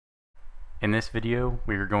In this video,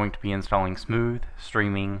 we are going to be installing Smooth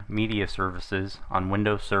Streaming Media Services on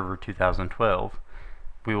Windows Server 2012.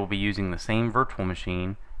 We will be using the same virtual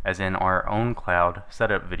machine as in our own cloud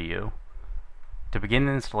setup video. To begin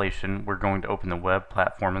the installation, we're going to open the Web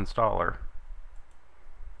Platform Installer.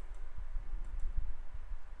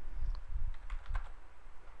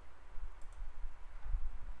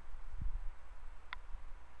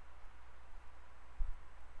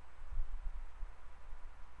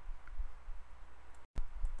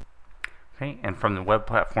 Okay, and from the Web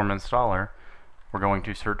Platform Installer, we're going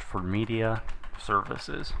to search for Media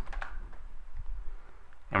Services.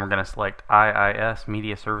 And we're going to select IIS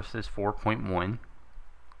Media Services 4.1.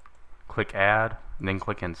 Click Add, and then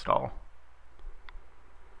click Install.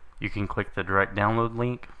 You can click the direct download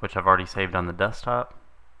link, which I've already saved on the desktop.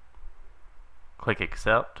 Click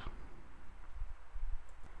Accept.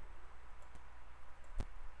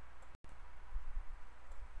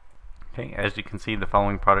 Okay, as you can see, the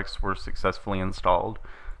following products were successfully installed.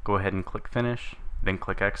 Go ahead and click Finish, then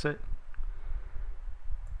click Exit.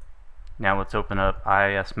 Now let's open up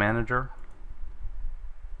IIS Manager.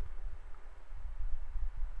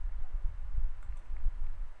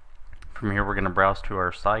 From here we're going to browse to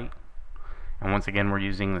our site. And once again we're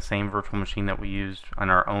using the same virtual machine that we used on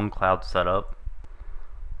our own cloud setup.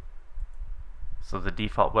 So the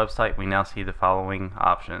default website, we now see the following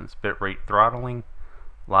options: bitrate throttling,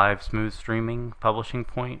 live smooth streaming, publishing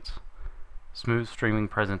points, smooth streaming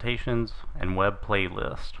presentations, and web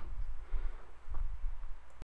playlist.